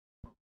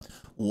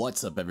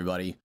What's up,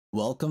 everybody?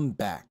 Welcome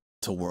back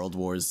to World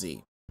War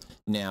Z.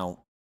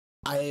 Now,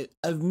 I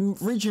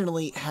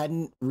originally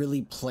hadn't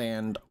really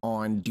planned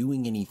on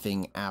doing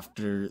anything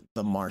after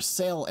the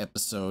Marseille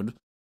episode,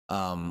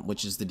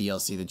 which is the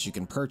DLC that you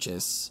can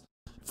purchase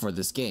for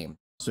this game.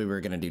 So we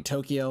were going to do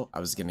Tokyo, I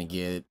was going to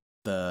get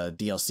the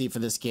DLC for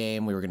this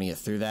game, we were going to get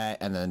through that,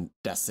 and then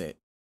that's it.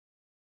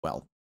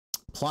 Well,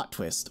 plot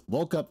twist,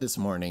 woke up this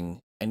morning,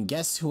 and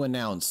guess who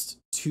announced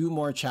 2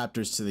 more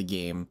chapters to the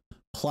game,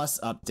 plus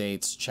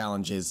updates,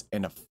 challenges,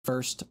 and a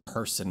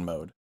first-person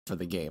mode for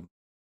the game.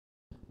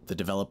 The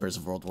developers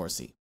of World War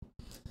Z.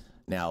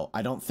 Now,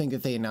 I don't think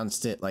that they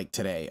announced it like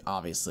today,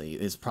 obviously.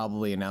 It's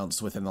probably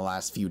announced within the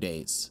last few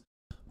days.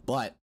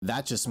 But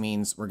that just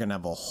means we're going to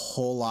have a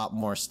whole lot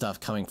more stuff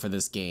coming for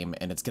this game,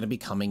 and it's going to be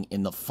coming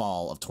in the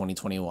fall of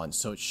 2021.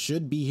 So it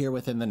should be here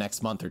within the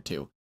next month or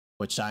two,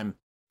 which I'm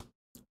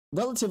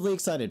relatively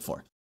excited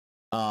for.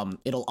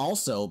 It'll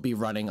also be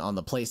running on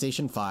the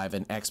PlayStation 5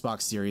 and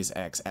Xbox Series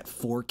X at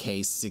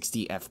 4K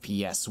 60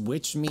 FPS,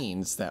 which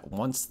means that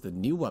once the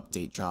new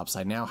update drops,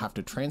 I now have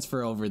to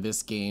transfer over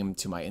this game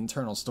to my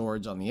internal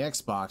storage on the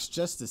Xbox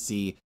just to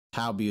see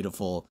how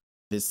beautiful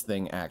this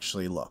thing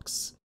actually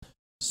looks.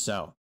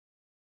 So,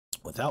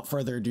 without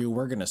further ado,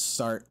 we're going to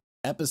start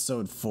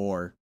episode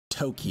 4,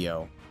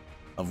 Tokyo,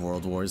 of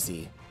World War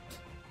Z.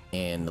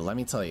 And let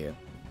me tell you,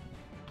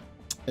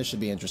 this should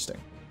be interesting.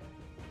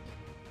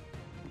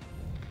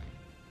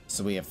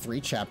 So we have 3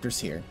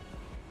 chapters here.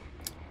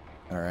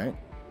 All right.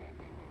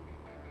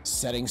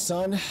 Setting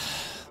sun.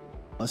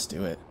 Let's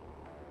do it.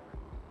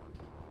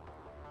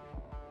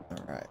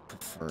 All right.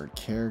 Preferred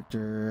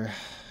character.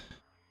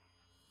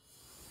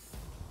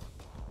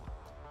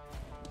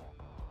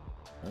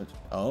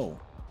 Oh.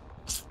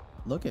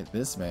 Look at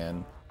this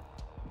man.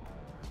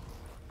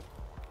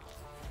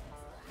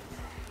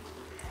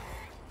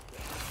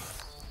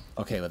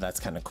 Okay, well, that's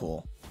kind of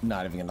cool.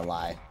 Not even gonna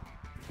lie.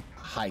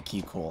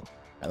 High-key cool.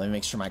 Right, let me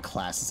make sure my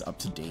class is up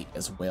to date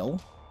as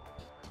well.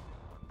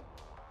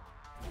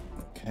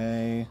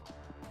 Okay.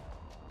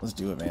 Let's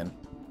do it, man.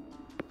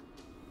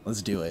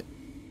 Let's do it.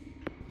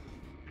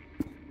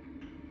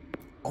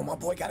 Oh, my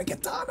boy got a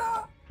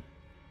katana!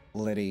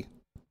 Liddy.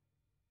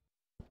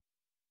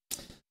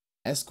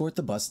 Escort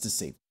the bus to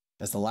safety.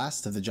 As the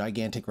last of the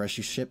gigantic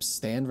rescue ships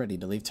stand ready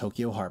to leave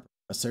Tokyo Harbor,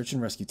 a search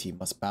and rescue team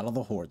must battle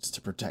the hordes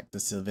to protect the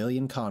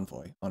civilian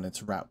convoy on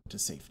its route to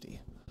safety.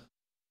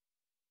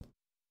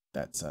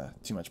 That's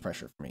too much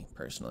pressure for me,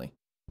 personally.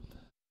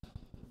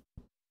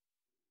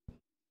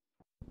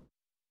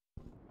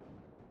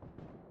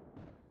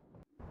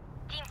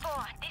 Team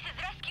 4, this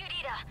is Rescue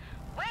Leader.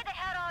 Where the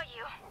hell are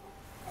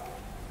you?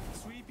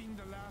 Sweeping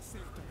the last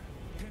sector.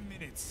 10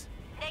 minutes.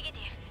 Negative.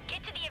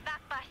 Get to the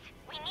evac bus.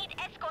 We need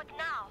escort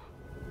now.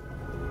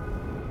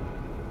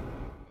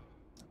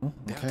 Oh,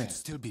 There okay. could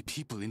still be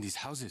people in these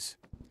houses.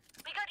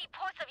 We got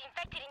reports of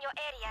infected in your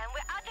area and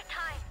we're out of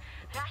time.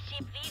 Last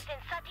ship leaves in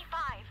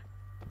 35.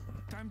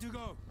 Time to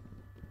go.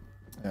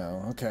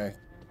 Oh, okay.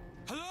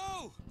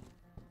 Hello?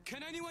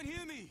 Can anyone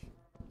hear me?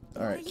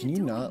 Alright, can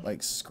you not,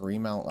 like,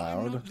 scream out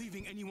I'm loud? not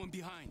leaving anyone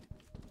behind.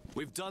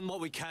 We've done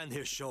what we can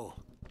here, Shaw.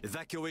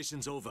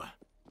 Evacuation's over.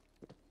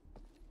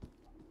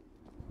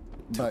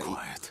 But,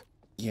 Quiet.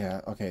 yeah,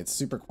 okay, it's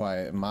super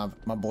quiet. My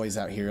boy's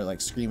out here, like,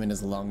 screaming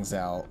his lungs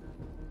out,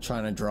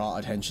 trying to draw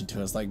attention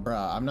to us. Like,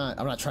 bruh, I'm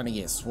not trying to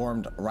get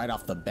swarmed right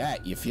off the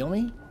bat, you feel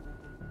me?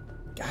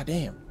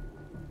 Goddamn.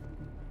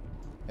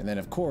 And then,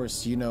 of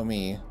course, you know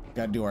me,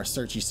 gotta do our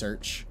searchy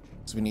search.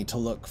 So we need to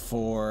look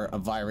for a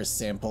virus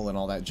sample and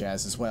all that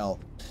jazz as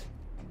well.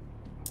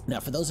 Now,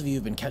 for those of you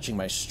who've been catching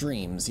my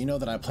streams, you know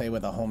that I play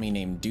with a homie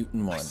named I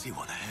Duton1. see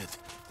one ahead.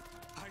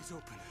 Eyes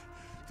open.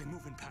 They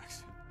move in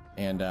packs.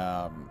 And,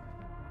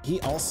 he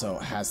also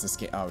has this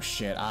game. Oh,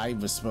 shit. I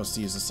was supposed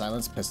to use a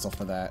silenced pistol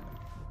for that.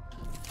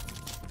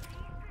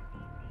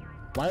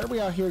 Why are we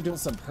out here doing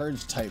some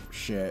purge type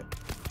shit?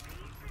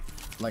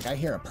 Like, I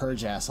hear a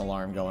purge ass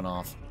alarm going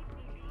off.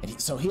 And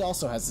so he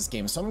also has this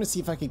game. So I'm going to see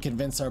if I can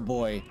convince our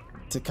boy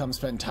to come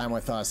spend time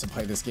with us and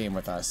play this game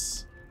with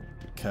us.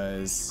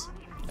 Because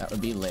that would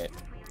be lit.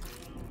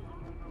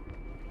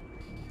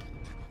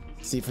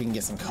 See if we can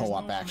get some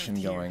co-op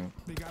action going.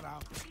 They got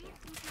out.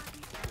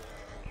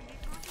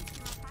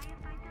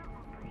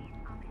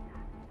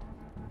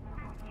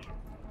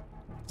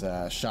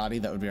 Shoddy,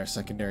 that would be our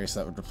secondary,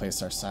 so that would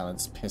replace our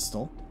silenced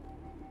pistol.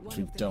 Which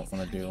we don't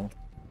want to do.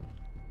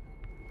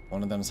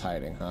 One of them's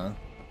hiding, huh?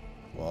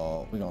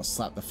 Well, we're gonna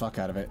slap the fuck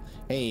out of it.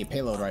 Hey,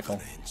 payload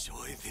rifle.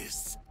 Enjoy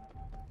this.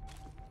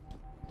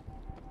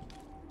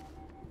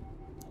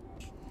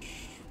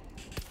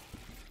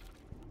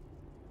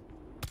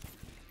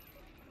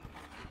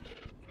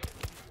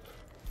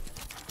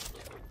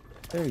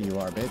 There you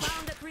are, bitch.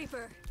 Found the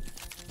creeper.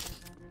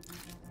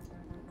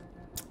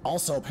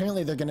 Also,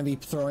 apparently they're gonna be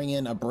throwing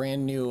in a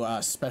brand new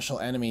special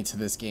enemy to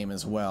this game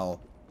as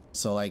well.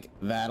 So, like,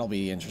 that'll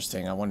be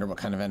interesting. I wonder what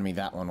kind of enemy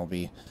that one will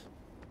be.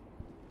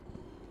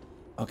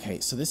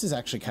 Okay, so this is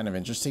actually kind of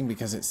interesting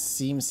because it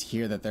seems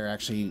here that there are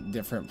actually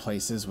different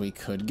places we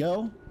could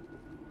go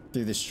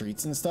through the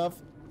streets and stuff.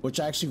 which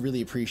I actually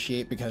really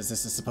appreciate because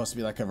this is supposed to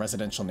be like a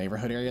residential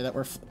neighborhood area that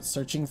we're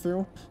searching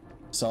through.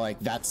 So like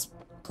that's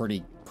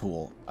pretty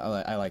cool.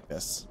 I like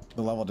this.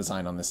 The level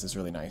design on this is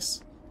really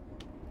nice.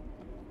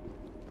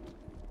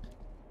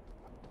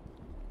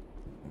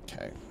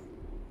 Okay.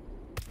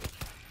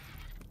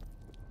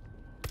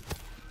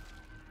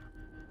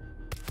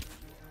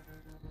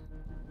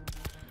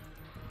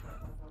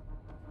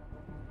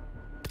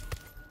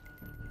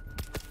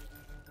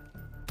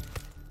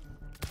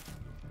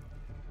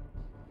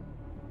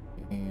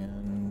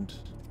 And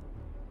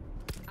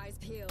eyes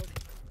peeled.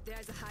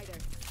 There's a hider.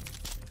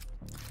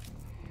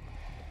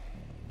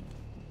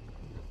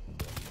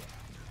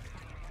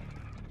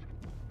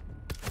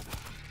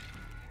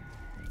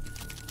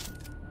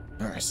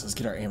 alright, so let's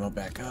get our ammo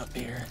back up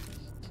here.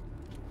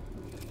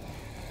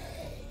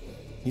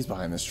 He's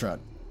behind this truck.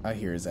 I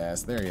hear his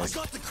ass. There he is. I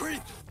got the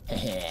creep.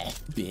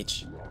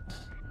 Bitch.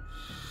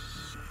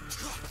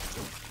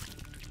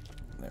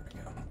 There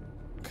we go.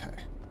 Okay.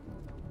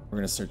 We're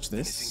gonna search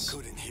this. Anything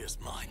good in here's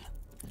mine.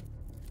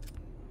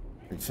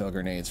 Refill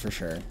grenades for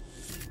sure.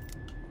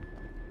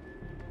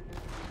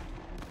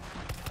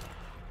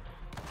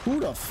 Who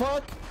the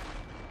fuck?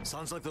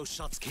 Sounds like those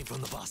shots came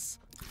from the bus.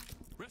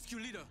 Rescue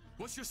leader,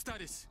 what's your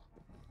status?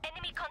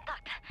 Enemy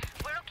contact.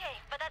 We're okay,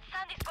 but that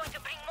sound is going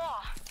to bring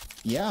more.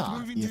 Yeah,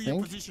 Moving you to your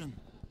think? position.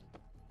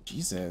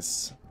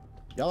 Jesus.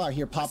 Y'all out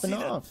here popping See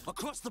them off.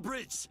 across the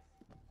bridge.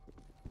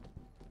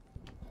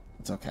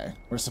 It's okay.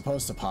 We're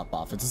supposed to pop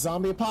off. It's a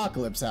zombie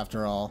apocalypse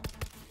after all.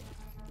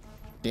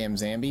 Damn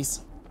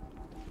zombies.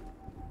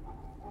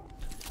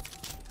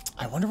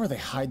 I wonder where they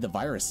hide the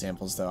virus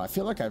samples though. I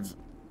feel like I've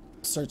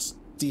searched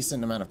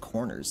decent amount of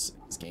corners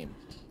in this game.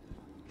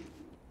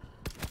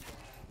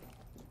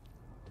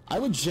 I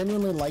would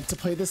genuinely like to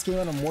play this game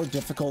on a more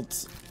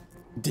difficulty,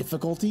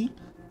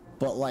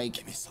 but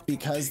like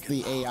because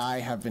the AI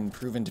have been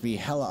proven to be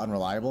hella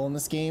unreliable in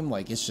this game,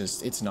 like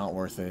it's not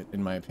worth it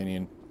in my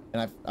opinion.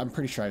 And I'm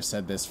pretty sure I've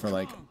said this for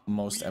like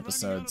most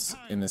episodes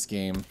in this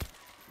game.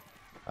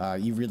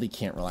 You really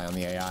can't rely on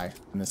the AI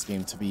in this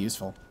game to be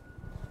useful.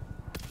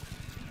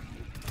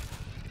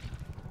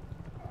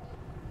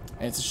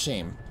 And it's a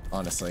shame,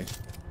 honestly.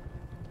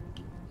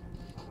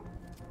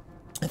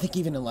 I think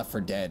even in Left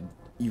 4 Dead,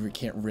 you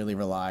can't really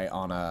rely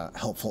on a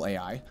helpful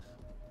AI,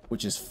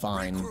 which is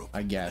fine,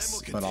 I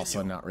guess, but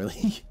also not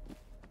really.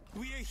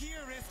 We are here,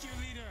 rescue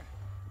leader.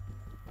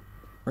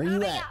 Where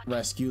you at,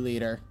 rescue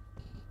leader?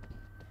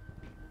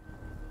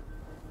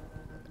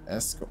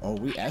 Oh,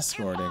 we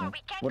escorting.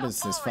 What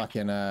is this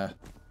fucking, We're not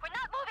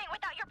moving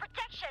without your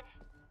protection.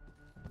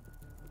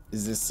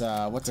 is this,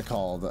 what's it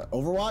called?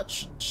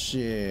 Overwatch?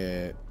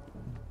 Shit.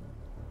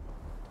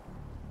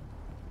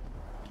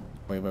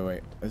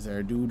 Wait. Is there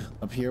a dude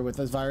up here with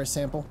this virus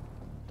sample?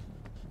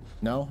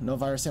 No? No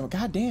virus sample?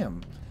 God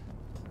damn.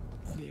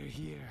 They're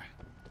here.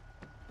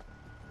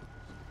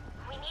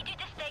 We need you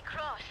to stay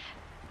close.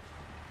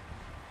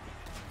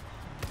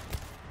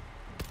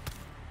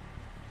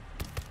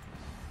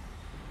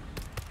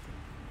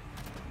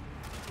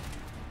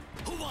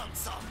 Who wants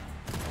some?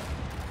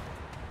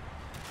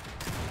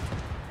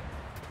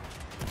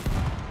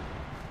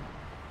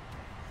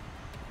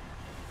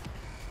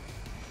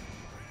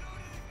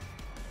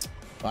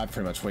 Well, I've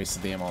pretty much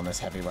wasted the ammo on this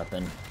heavy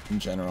weapon in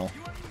general.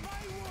 You are in my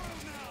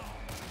world now.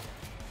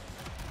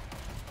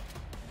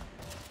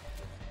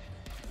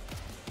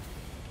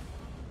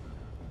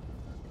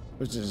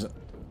 Which is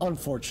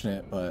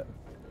unfortunate, but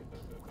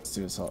let's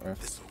do assault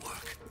rifle. This will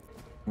work.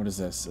 What is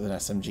this? An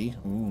SMG?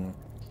 Ooh.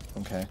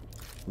 Okay.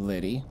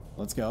 Liddy.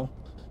 Let's go.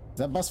 Is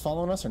that bus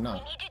following us or We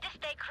not? need you to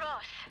stay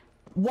close.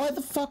 Why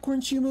the fuck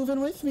weren't you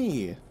moving with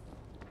me?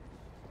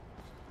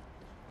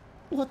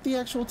 What the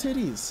actual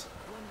titties?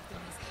 One of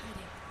them is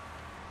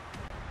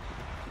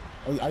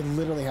hiding. Oh, I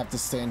literally have to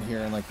stand here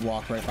and like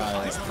walk right by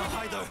Eyes it. on the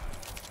hider.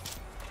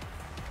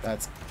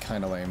 That's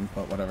kind of lame,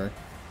 but whatever.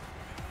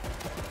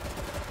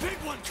 Big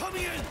one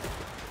coming in.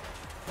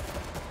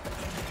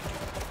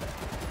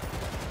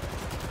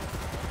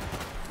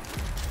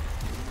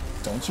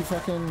 Don't you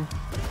fucking...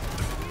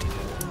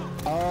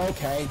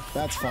 Okay,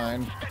 that's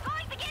fine. They're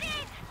going to get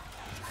in.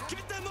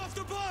 Get them off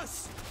the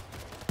bus!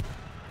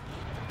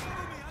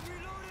 Cover me, I'm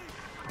reloading!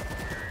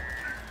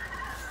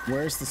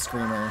 Where's the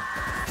screamer?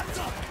 Heads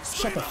up.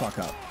 Shut the fuck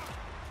up.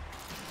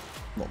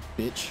 Little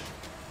bitch.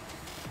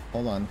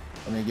 Hold on.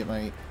 Let me get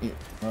my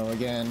ammo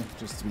again,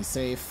 just to be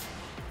safe.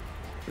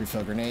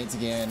 Refill grenades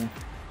again.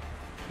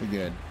 We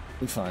good.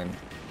 We fine.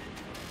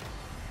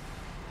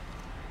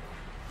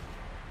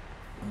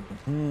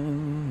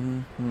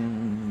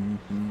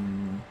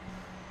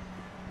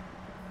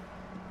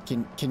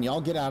 Can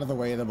y'all get out of the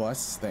way of the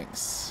bus?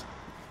 Thanks.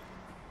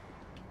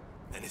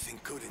 Anything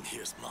good in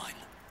here's mine.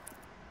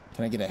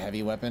 Can I get a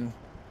heavy weapon?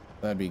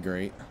 That'd be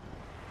great.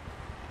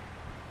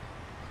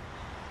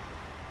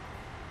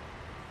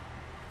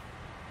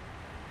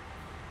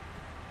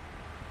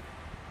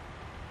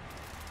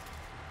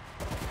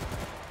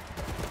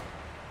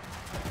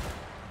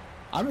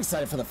 I'm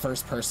excited for the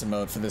first person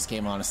mode for this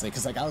game, honestly,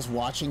 because like I was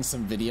watching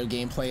some video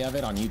gameplay of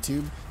it on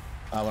YouTube,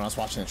 when I was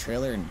watching the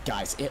trailer, and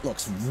guys, it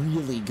looks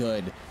really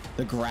good.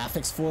 The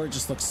graphics for it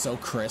just looks so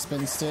crisp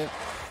and stuff.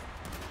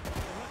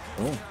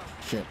 Oh,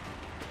 shit.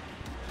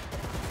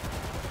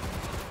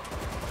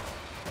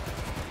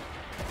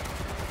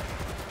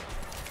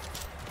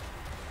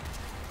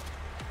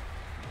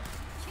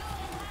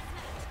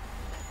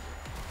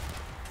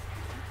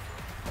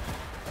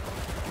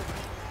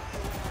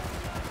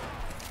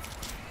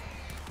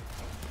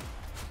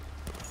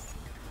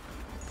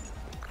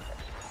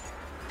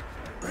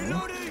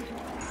 Reloading!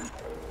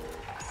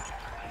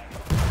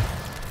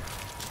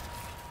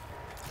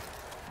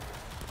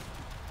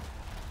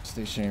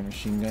 Stationary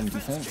machine gun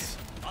defense.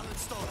 I'll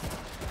install it.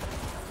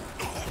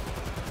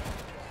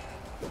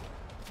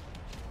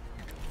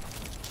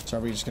 So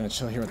are we just gonna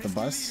chill here with the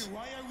Rescue bus? leader,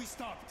 why are we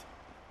stopped?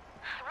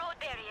 Road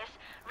barriers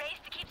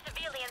raised to keep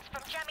civilians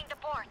from jamming the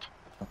port.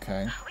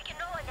 Okay, We can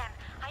lower them.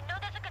 I know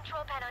there's a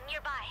control panel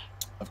nearby.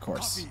 of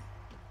course. Copy.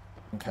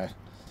 Okay.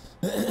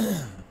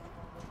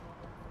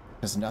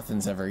 Because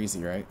nothing's ever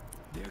easy, right?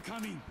 They're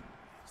coming.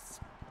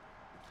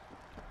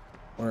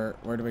 Where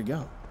do we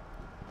go?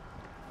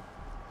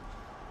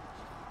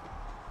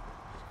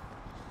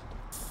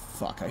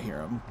 Fuck, I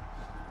hear him.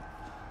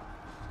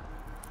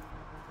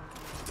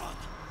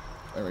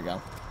 There we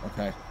go.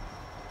 Okay.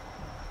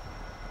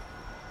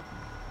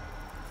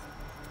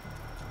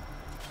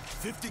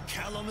 50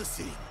 cal on the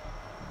scene.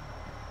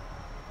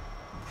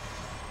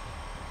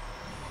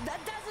 That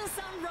doesn't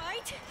sound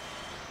right.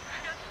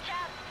 Looks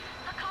jammed.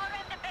 A car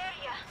ran the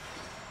barrier.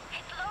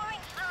 It's lowering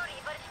slowly,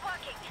 but it's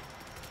working.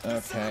 Okay.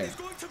 Somebody's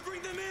going to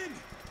bring them in!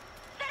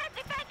 Set up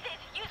defenses.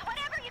 Use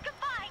whatever you can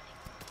find.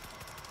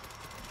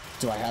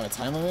 Do I have a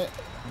time limit?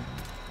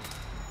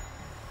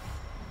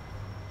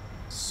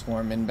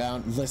 Swarm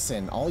inbound.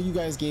 Listen, all you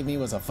guys gave me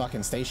was a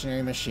fucking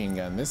stationary machine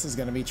gun. This is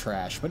gonna be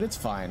trash, but it's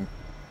fine.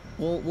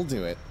 We'll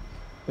do it.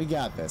 We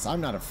got this.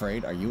 I'm not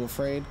afraid. Are you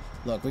afraid?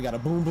 Look, we got a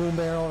boom boom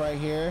barrel right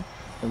here,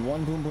 and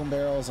one boom boom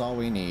barrel is all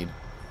we need.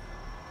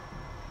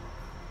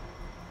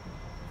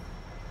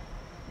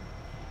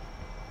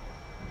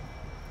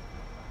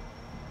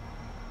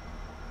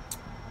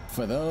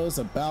 For those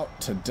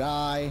about to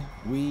die,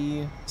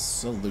 we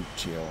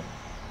salute you.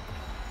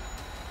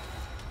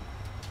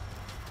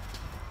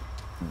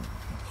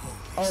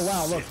 Oh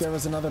wow, look, there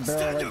was another barrel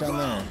Stand right your down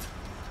there. ground.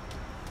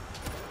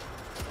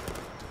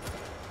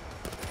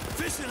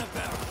 Fish in a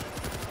barrel.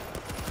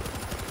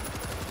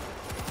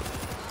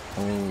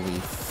 Holy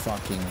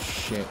fucking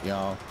shit,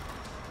 y'all.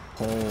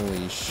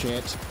 Holy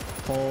shit.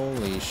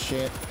 Holy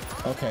shit.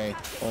 Okay,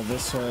 well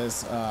this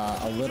was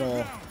a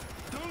little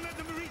Don't let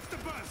them reach the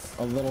bus.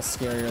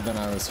 scarier than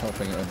I was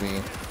hoping it would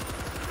be.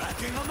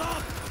 Racking them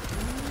up.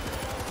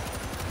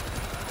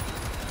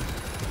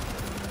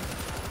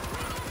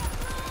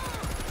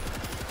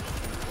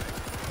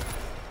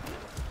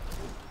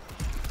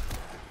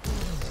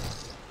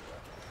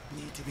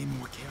 Need to be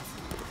more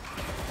careful.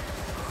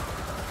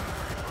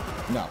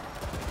 No,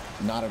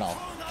 not at all.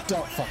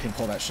 Don't fucking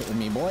pull that shit with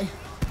me, boy.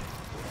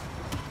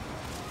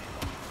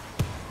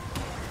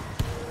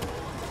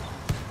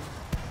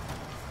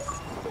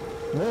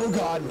 Oh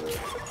god.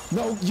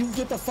 No, you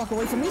get the fuck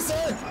away from me,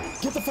 sir!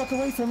 Get the fuck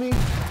away from me!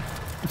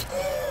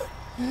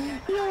 Yeah,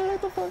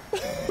 what the fuck?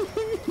 That's it.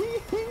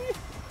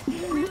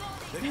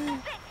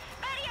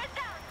 Barrier's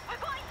down. We're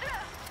going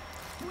through.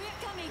 We're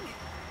coming.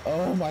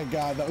 Oh my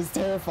god, that was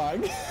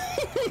terrifying.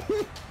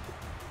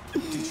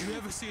 Did you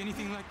ever see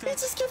anything like He that?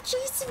 just kept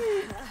chasing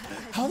me.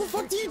 How the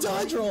fuck do you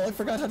dodge roll? I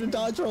forgot how to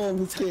dodge roll in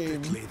this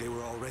game. Technically, they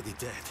were already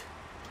dead.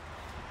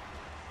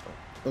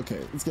 Okay,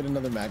 let's get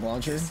another mag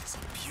launcher. This is a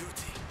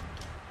beauty.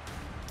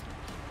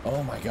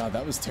 Oh my god,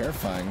 that was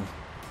terrifying.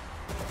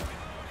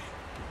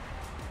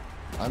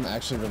 I'm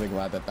actually really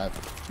glad that that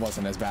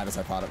wasn't as bad as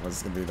I thought it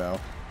was gonna be, though.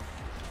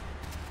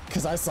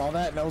 Because I saw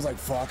that and I was like,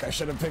 fuck, I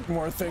should have picked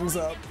more things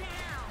up.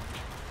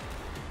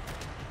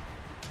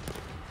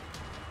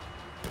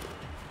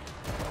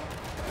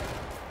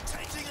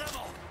 Changing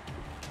ammo.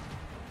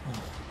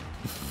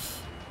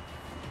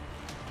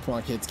 Come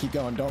on, kids, keep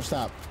going, don't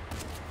stop.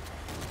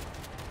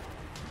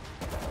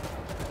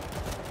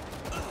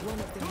 One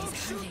of them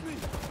is hiding.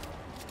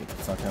 Get the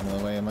fuck out of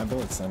the way of my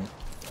bullets, then.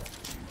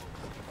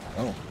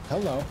 Oh,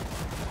 hello.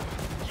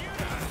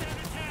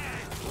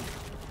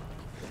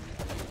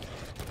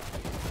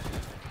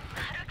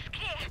 Looks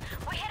clear.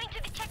 We're heading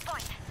to the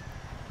checkpoint.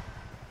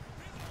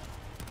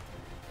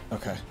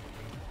 Okay.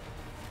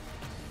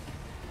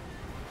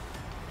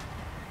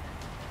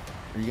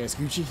 Are you guys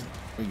Gucci?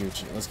 We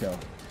Gucci. Let's go.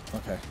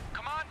 Okay.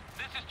 Command,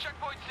 this is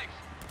checkpoint 6.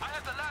 I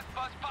have the last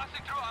bus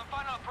passing through on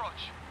final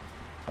approach.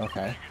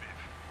 Okay.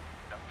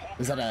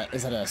 Is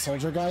that a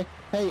soldier guy?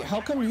 Hey,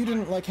 how come you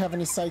didn't like have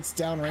any sights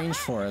downrange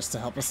for us to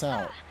help us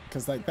out?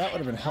 Because like that would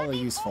have been hella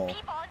useful. More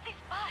people on this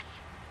bus.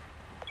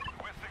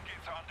 Western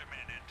gates are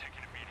undermanned and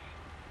taking a beating.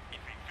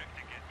 If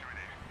infected get through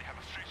there, they have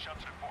a straight shot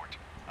to the port.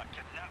 I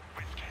cannot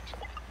risk it.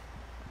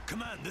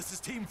 Command, this is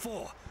Team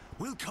 4.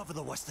 We'll cover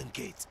the western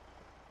gate.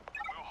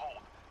 We'll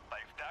hold, but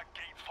if that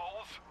gate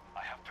falls,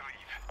 I have to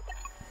leave.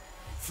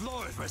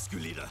 Floor it, rescue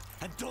leader,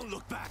 and don't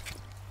look back.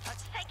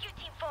 Thank you,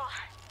 Team 4.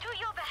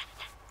 your best.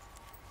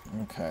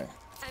 Okay.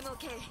 I'm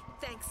okay.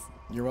 Thanks.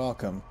 You're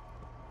welcome.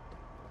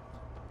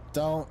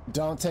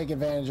 Don't take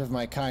advantage of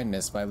my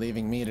kindness by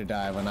leaving me to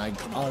die when I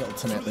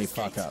ultimately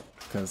fuck up,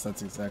 because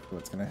that's exactly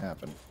what's gonna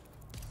happen.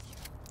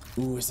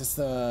 Ooh, is this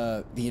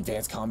the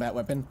advanced combat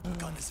weapon?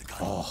 Gun is a gun.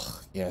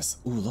 Oh, yes.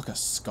 Ooh, look, a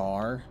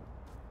scar.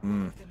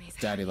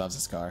 Daddy loves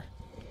a scar.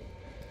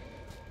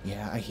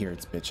 Yeah, I hear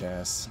it's bitch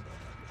ass.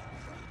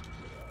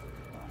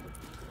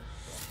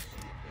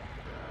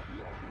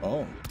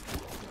 Oh.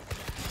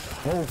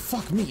 Oh,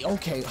 fuck me.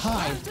 Okay,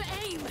 hi. Time to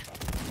aim.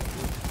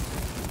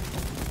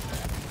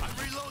 I'm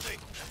reloading.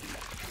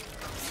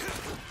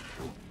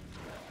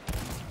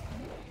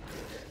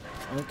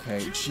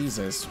 Okay,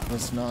 Jesus.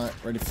 Was not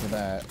ready for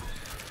that.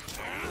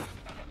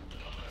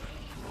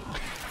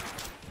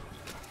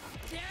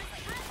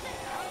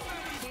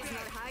 He's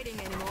not hiding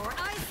anymore.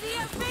 I see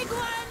a big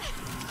one.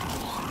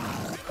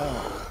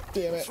 Oh,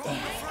 damn it.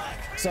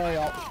 Sorry,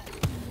 y'all.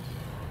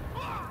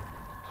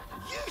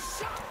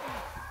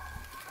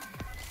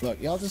 Look,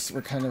 y'all just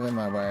were kind of in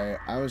my way.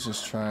 I was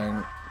just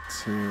trying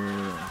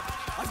to...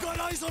 I've got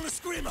eyes on a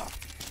screamer.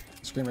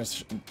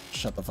 Screamers,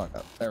 shut the fuck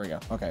up. There we go.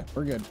 Okay,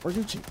 we're good. We're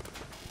Gucci.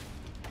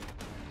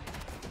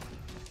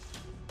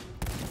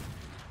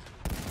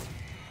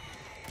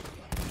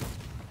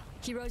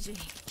 Hiroji,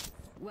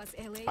 was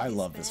LA I this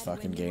love this bad when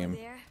fucking you were game.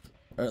 there?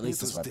 Or at least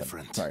It this was weapon.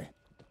 different. Sorry.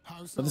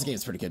 But this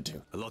game's pretty good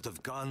too. A lot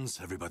of guns,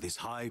 everybody's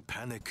high,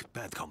 panic,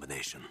 bad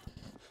combination.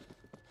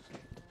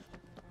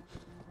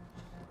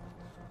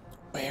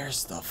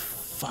 Where's the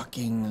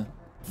fucking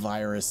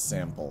virus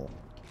sample?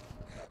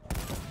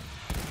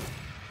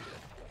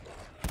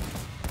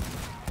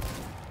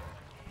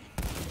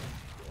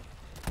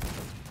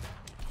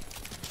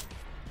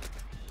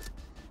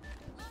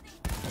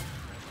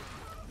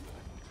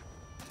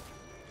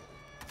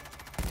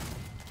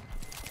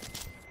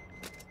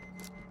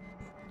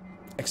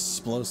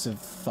 Explosive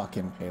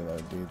fucking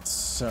payload, dude.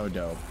 So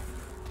dope.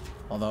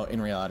 Although in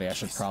reality I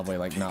should probably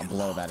like not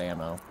blow that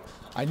ammo.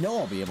 I know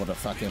I'll be able to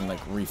fucking like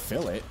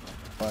refill it,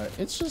 but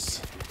it's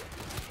just...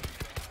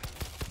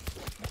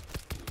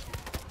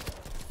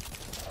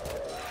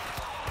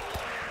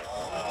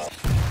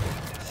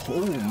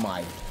 Oh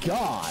my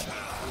god!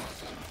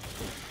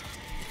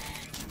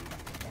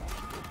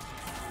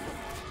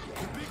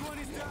 Big one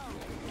is down.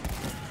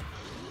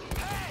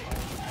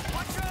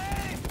 Watch your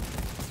aim!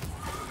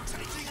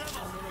 Changing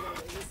ammo!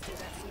 Used to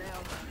that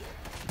smell.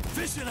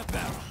 Fish in a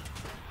barrel!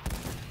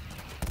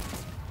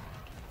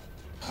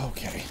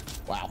 Okay,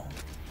 wow.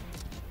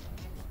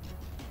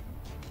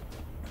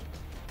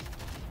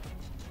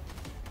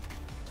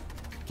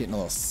 Getting a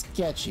little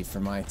sketchy for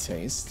my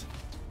taste.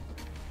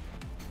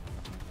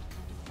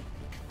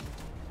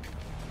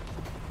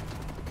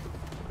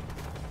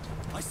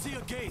 I see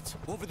a gate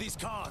over these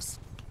cars.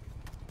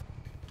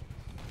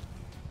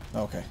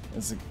 Okay,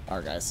 this is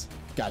our guys.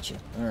 Gotcha.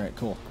 Alright,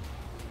 cool.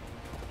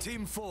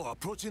 Team 4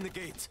 approaching the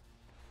gate.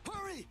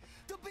 Hurry!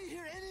 They'll be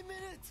here any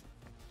minute.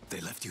 They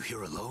left you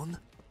here alone?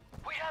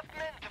 We have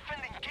men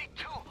defending Gate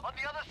 2 on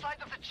the other side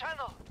of the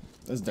channel.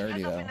 That's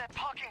dirty Set up though. in that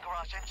parking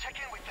garage and check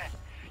in with them.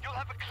 You'll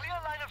have a clear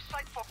line of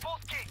sight for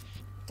both gates.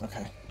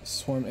 Okay.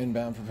 Swarm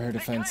inbound, prepare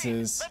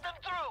defenses. Let them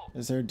through.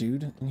 Is there a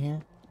dude in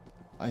here?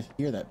 I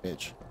hear that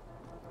bitch.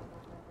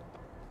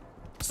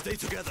 Stay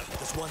together.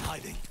 There's one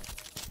hiding.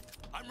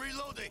 I'm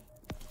reloading.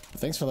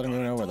 Thanks for letting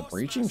me know where the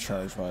breaching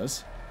charge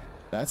was.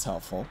 That's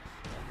helpful.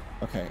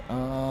 Okay,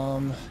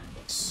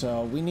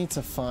 so we need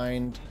to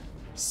find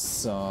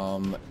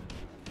some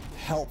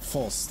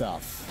helpful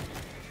stuff.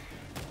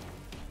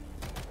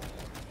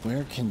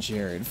 Where can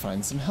Jared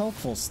find some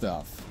helpful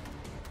stuff?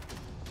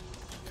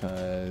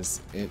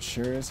 Cause it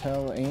sure as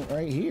hell ain't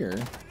right here,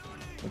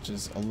 which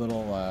is a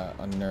little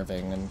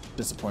unnerving and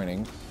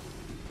disappointing.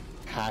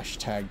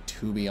 Hashtag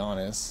to be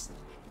honest.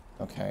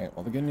 Okay,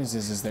 well the good news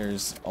is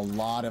there's a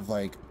lot of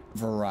like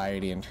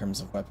variety in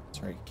terms of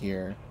weapons right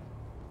here,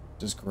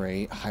 which is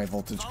great. High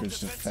voltage bridge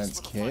defense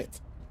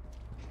kit.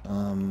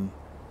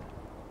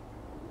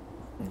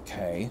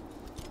 Okay,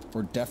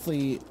 we're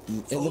definitely,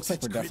 it looks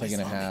like we're definitely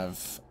gonna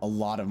have a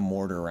lot of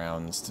mortar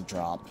rounds to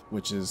drop,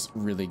 which is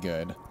really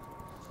good.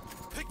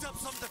 Picked up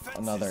some defenses.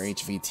 Another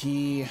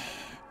HVT.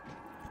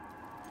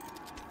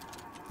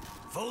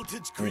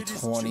 Voltage We're grid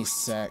is 20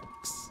 juiced.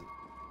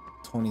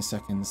 20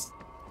 seconds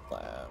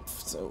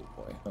left. Oh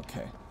boy.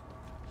 Okay.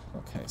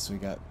 Okay, so we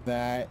got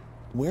that.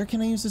 Where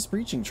can I use this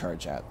breaching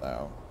charge at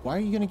though? Why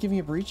are you gonna give me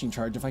a breaching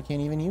charge if I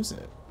can't even use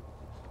it?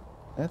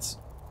 That's...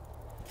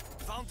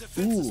 Found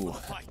defenses Ooh, for the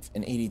fight.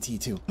 an ADT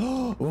too.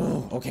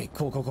 Oh, okay,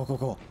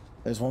 cool.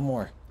 There's one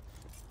more.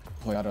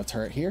 Deploy auto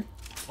turret here.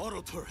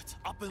 Auto turret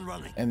up and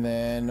running. And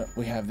then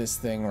we have this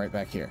thing right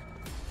back here.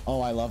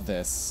 Oh, I love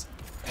this.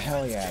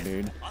 Hell yeah,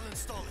 dude. I'll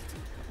install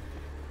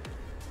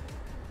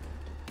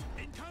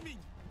it. Incoming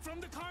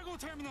from the cargo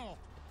terminal.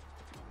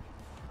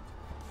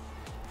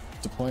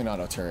 Deploying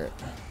auto turret.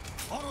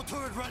 Auto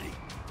turret ready.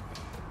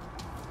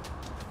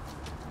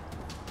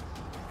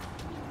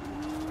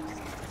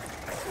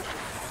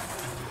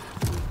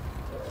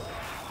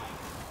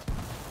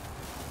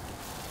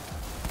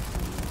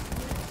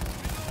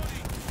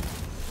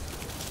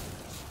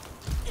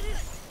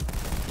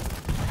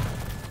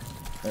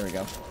 There we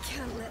go.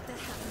 Can't let that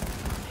happen.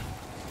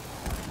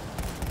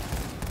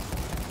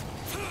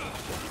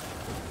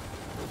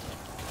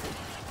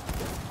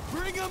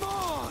 Bring him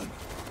on!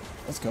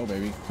 Let's go,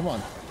 baby. Come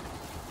on.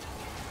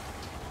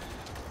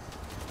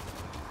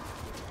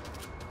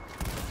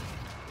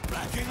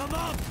 Backing him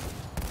up!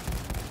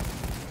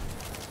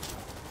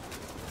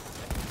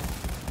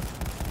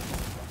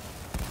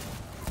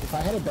 If I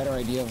had a better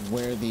idea of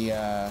where the,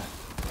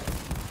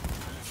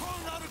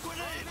 Throwing out a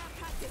grenade!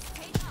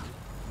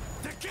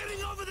 They're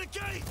getting over the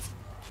gate!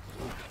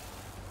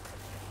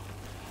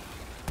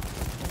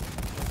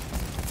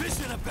 Fish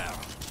in a barrel!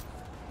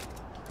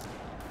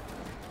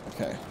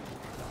 Okay.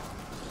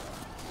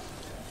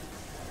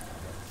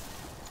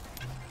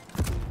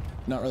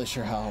 Not really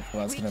sure how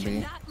helpful that's gonna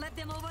be. Not let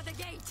them over the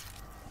gate.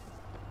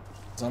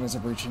 Zombies are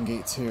breaching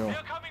gate 2. They're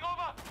coming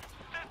over!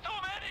 There's too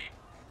many!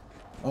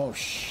 Oh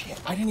shit,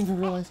 I didn't even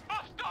realize.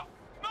 Oh, stop!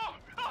 No!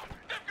 No!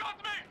 They've got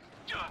me!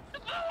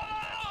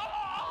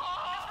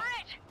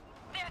 Bridge!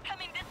 They're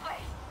coming this way.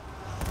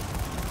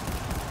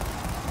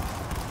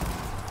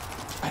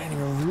 I didn't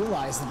even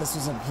realize that this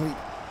was a complete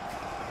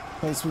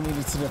place we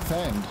needed to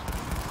defend.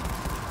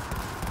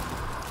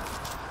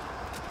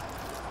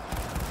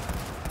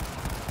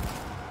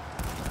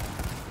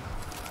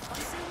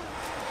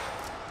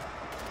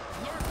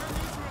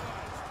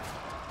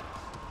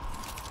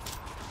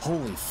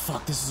 Holy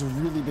fuck, this is a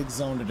really big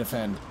zone to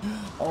defend.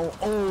 Oh,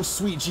 oh,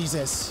 sweet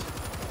Jesus.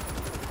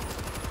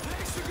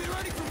 They should be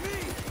ready for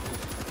me!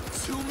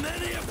 Too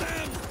many of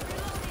them!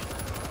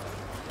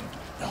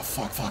 Oh,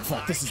 fuck, fuck,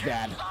 fuck, this is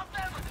bad. Stop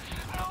them!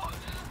 No!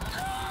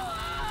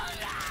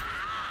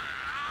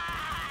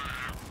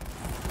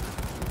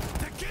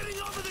 They're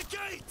getting over the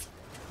gate!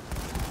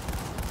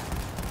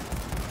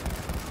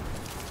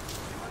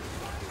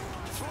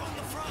 Throwing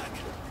the frag!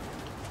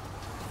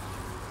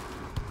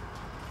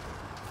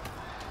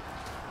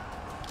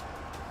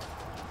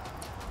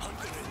 I'm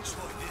gonna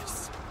enjoy this.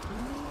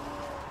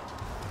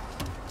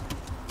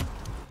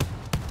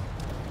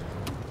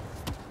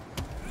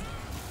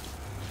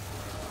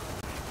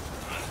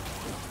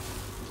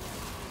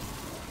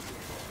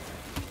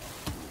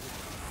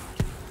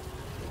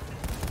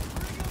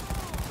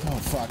 Oh,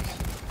 fuck.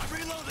 I'm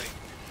reloading!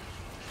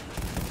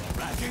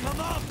 Racking them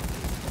up!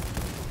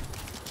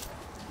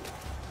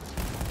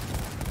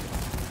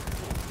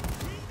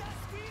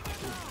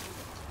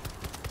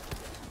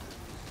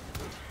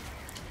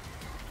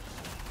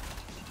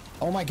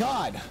 Oh my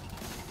god.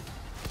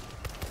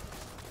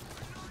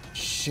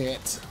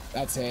 Shit.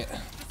 That's it.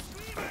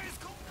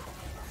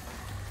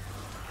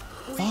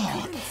 We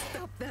Fuck. couldn't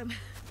stop them.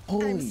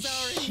 Holy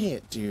sorry.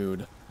 shit,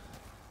 dude.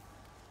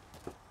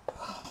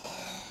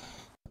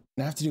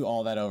 I have to do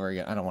all that over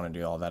again. I don't want to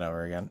do all that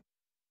over again.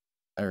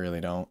 I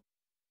really don't.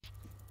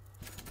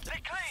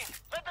 They're clean!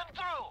 Let them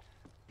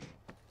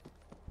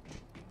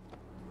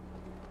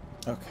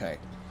through! Okay.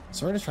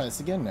 So we're gonna try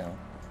this again now.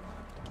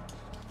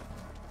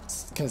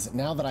 Because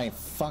now that I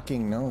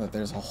fucking know that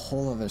there's a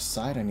whole other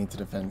side I need to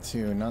defend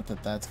too. Not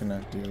that that's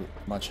gonna do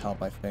much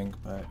help, I think,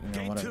 but you know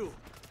Gate what? 2.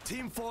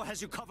 Team 4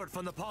 has you covered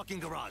from the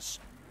parking garage.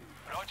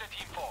 Roger,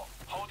 Team 4.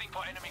 Holding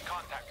for enemy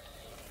contact.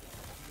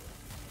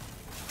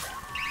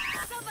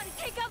 Somebody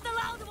take out the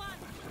loud one!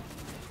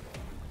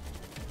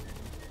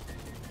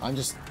 I'm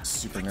just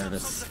super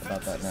nervous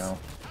about that now.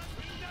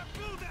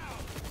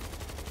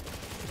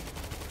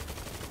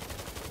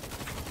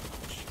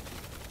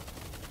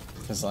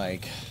 Because,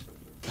 like,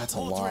 that's a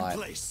Mortar in lot.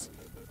 place.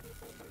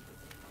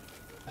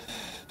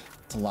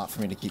 It's a lot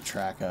for me to keep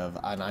track of,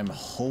 and I'm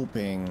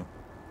hoping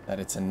that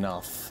it's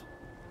enough.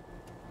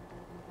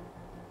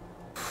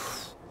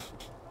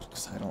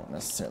 Because I don't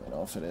necessarily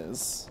know if it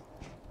is.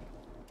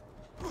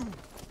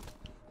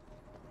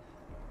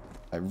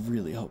 I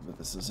really hope that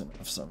this is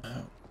enough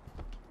somehow.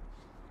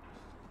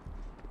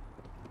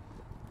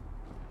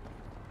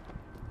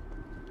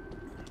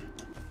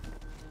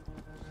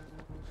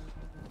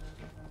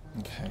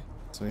 Okay,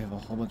 so we have a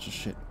whole bunch of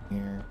shit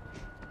here.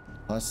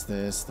 Plus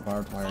this, the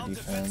barbed wire Found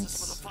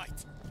defenses defense. for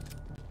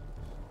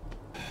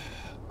the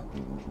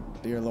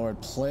fight. Dear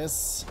Lord,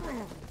 please.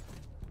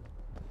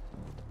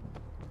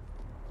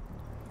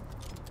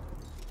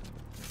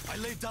 I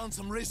laid down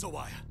some razor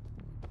wire.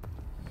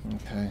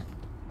 Okay.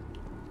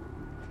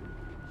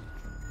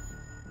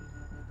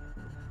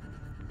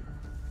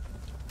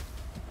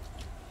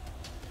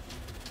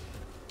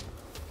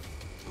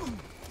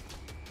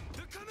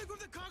 They're coming from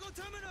the cargo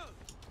terminal!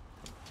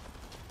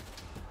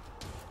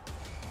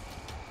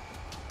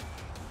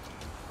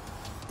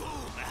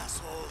 Boom,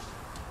 asshole!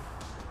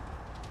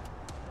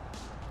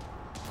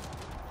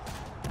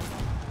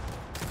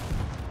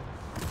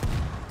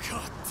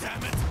 God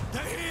damn it!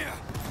 They're here!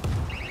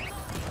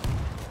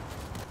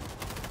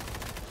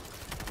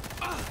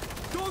 Ah!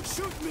 Don't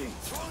shoot me!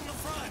 Throwing the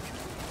frag!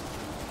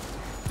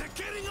 They're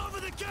getting over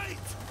the gate!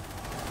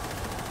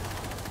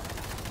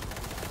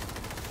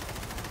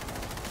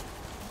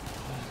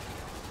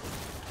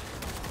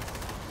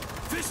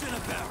 Fish in a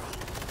barrel!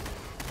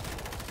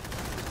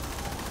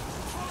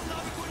 Throwing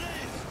out a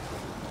grenade!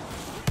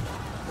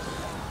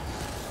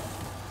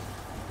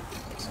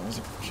 those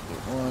should be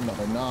one. No,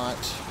 they're not.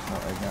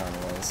 Not right now,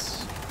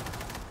 anyways.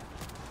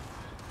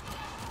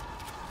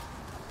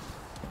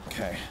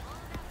 Okay.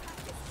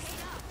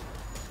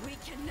 We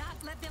cannot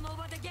let them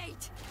over the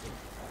gate.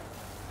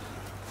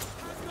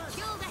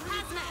 Kill the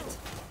hazmat.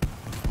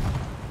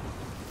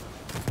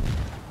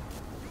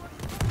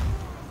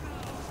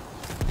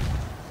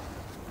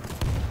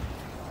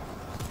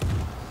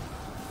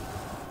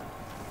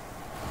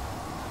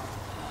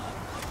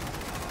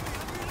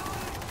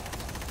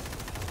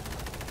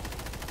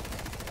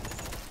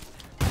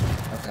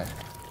 Okay.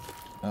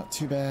 Not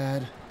too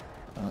bad.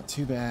 Not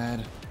too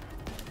bad.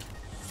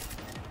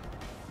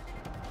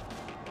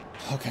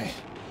 Okay.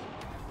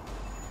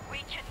 We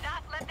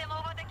cannot let them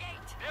over the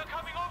gate. They're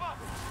coming over!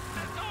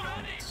 There's so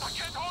many! I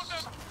can't hold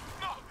them!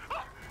 No!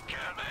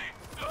 Kill me!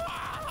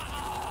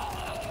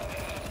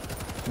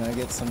 Can I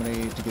get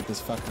somebody to get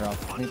this fucker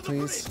off me,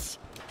 please?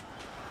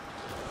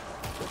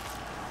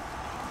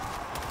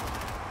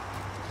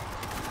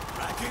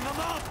 Racking them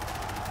up!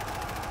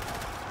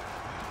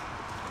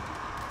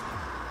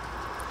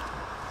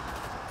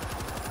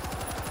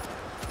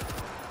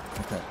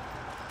 Okay.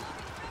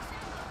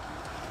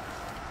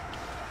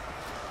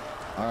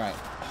 Alright.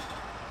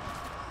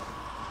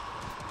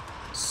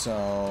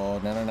 So,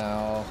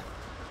 no.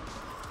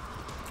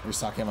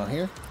 Restock ammo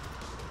here.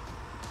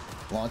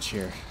 Launch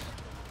here.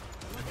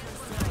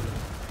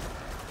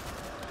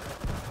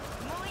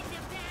 Mowing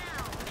them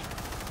down.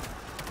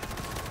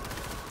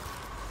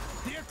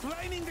 They're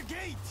climbing the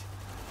gate!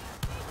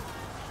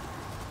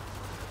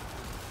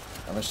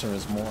 I wish there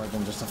was more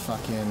than just a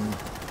fucking...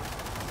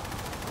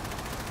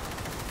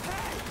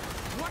 Hey!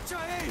 Watch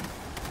your aim!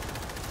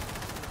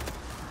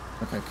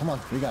 Okay, come on.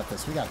 We got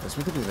this. We got this.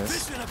 We can do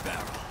this. Fish in a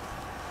barrel!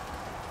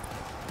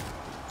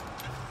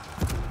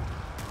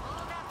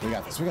 We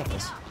got this. We got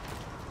this.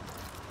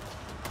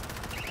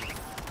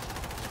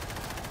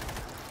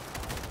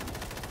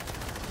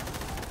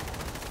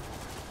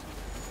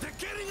 They're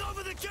getting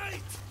over the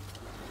gate!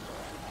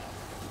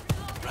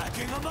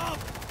 Racking them up!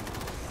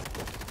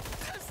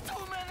 There's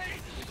too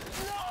many!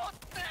 No!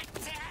 They're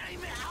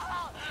tearing me!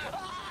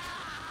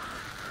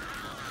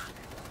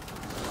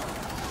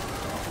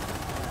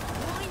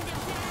 Mowing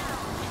them down.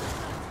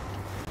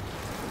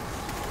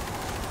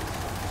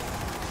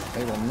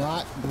 They will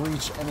not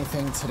breach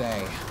anything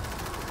today.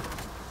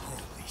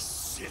 Holy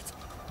shit!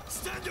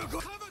 Stand your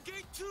ground! Cover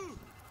gate 2!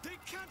 They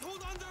can't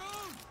hold on their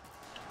own!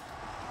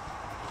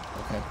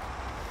 Okay.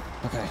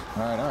 Okay.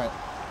 Alright.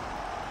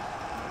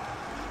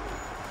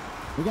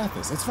 We got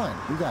this. It's fine.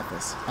 We got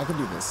this. I can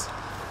do this.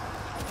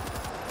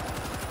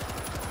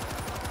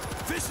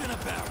 Fish in a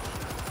barrel!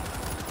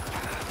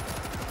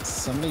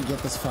 Somebody get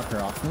this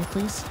fucker off me,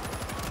 please.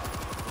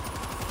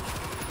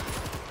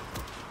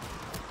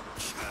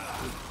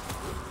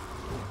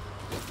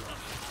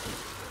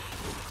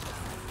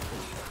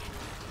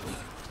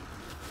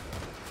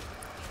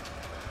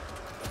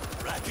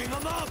 Racking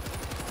them up!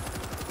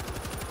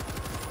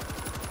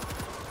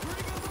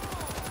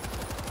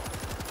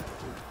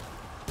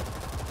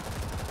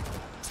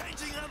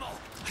 Changing ammo!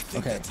 I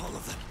think Okay. that's all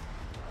of them.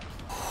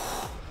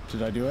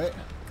 Did I do it?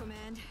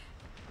 Command.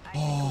 I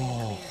think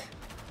we're clear.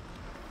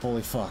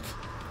 Holy fuck.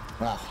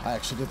 Wow, I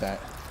actually did that.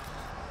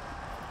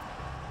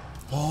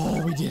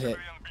 Oh, we did it.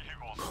 Civilian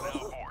vehicles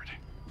now aboard.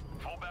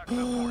 Fall back to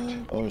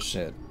the port. Oh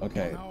shit.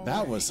 Okay,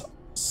 that was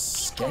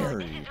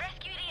scary. This is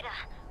Rescue Leader.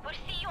 We'll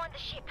see you on the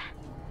ship.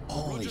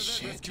 Holy Roger that,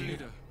 shit, rescue dude.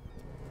 leader.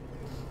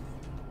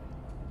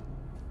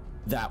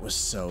 That was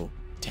so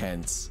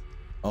tense.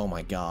 Oh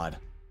my god.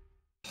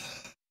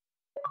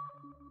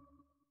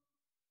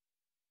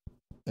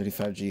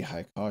 35G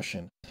high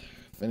caution.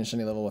 Finish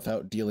any level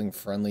without dealing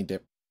friendly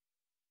dip.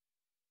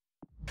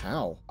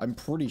 How? I'm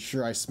pretty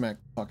sure I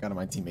smacked the fuck out of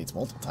my teammates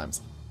multiple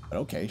times. But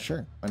okay,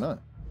 sure. Why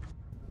not?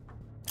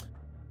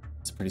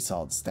 It's pretty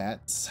solid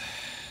stats.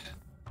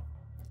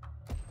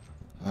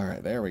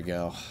 Alright, there we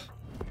go.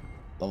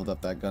 Leveled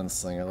up that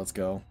gunslinger. Let's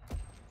go.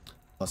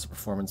 Plus a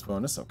performance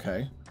bonus.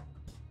 Okay.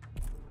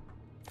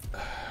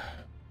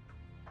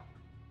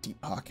 Deep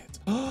pocket.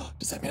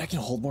 Does that mean I can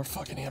hold more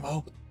fucking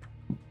ammo?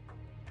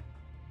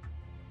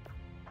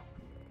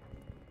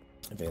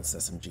 Advanced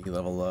SMG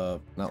level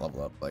up. Not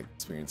level up, like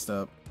experienced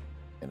up.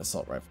 And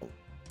assault rifle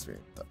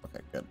experienced up.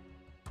 Okay, good.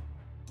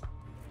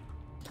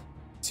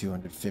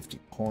 250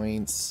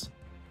 points.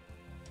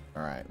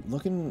 Alright,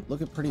 looking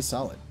pretty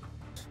solid.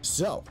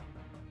 So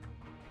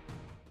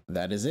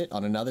that is it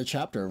on another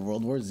chapter of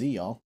World War Z,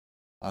 y'all.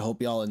 I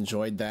hope y'all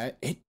enjoyed that.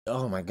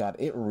 Oh my god,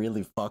 it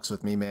really fucks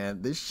with me,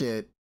 man. This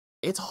shit,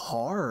 it's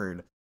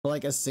hard. For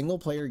like a single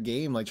player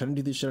game, like trying to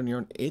do this shit on your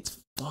own,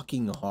 it's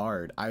fucking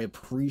hard. I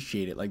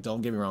appreciate it. Like,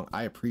 don't get me wrong,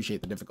 I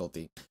appreciate the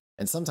difficulty.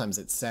 And sometimes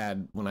it's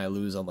sad when I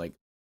lose on like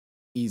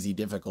easy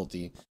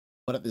difficulty.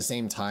 But at the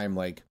same time,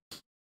 like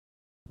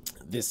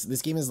this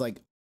game is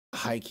like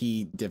high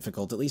key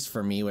difficult, at least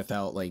for me,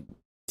 without like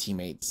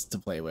teammates to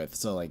play with.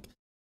 So like,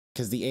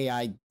 because the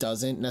AI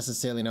doesn't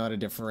necessarily know how to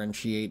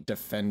differentiate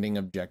defending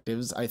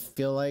objectives, I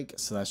feel like.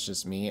 So that's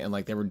just me. And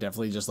like, they were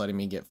definitely just letting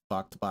me get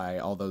fucked by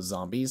all those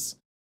zombies.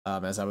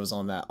 as I was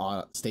on that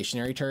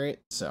stationary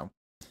turret. So,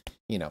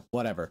 you know,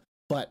 whatever.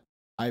 But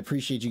I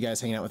appreciate you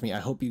guys hanging out with me. I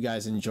hope you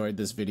guys enjoyed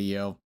this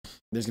video.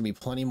 There's gonna be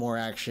plenty more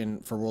action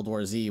for World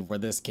War Z where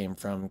this came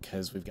from,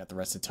 because we've got the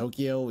rest of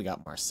Tokyo, we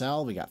got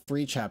Marseille, we got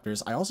 3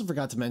 chapters. I also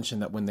forgot to mention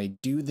that when they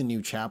do the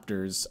new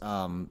chapters,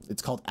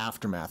 it's called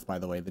Aftermath, by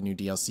the way, the new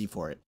DLC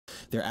for it.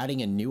 They're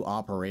adding a new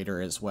operator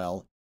as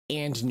well,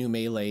 and new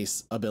melee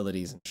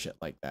abilities and shit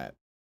like that,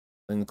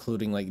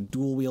 including like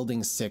dual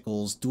wielding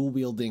sickles, dual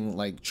wielding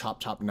like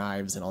chop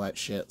knives and all that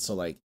shit. So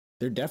like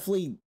they're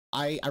definitely,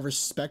 I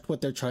respect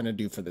what they're trying to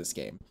do for this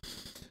game.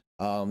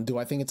 Do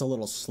I think it's a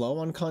little slow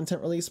on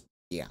content release?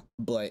 Yeah,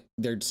 but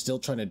they're still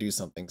trying to do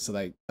something,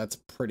 so that's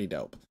pretty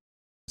dope.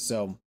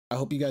 So I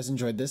hope you guys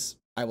enjoyed this.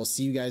 I will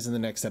see you guys in the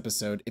next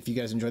episode. If you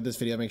guys enjoyed this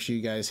video, make sure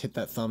you guys hit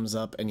that thumbs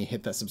up and you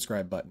hit that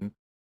subscribe button.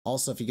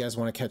 Also, if you guys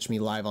want to catch me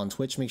live on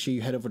Twitch, make sure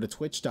you head over to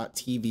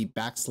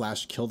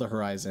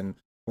twitch.tv/KillTheHorizon,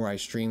 where I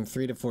stream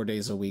 3 to 4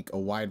 days a week, a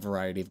wide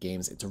variety of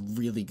games. It's a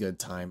really good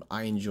time.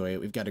 I enjoy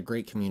it. We've got a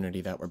great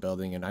community that we're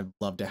building, and I'd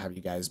love to have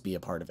you guys be a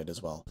part of it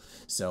as well.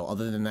 So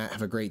other than that,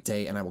 have a great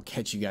day, and I will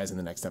catch you guys in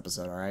the next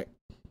episode, all right?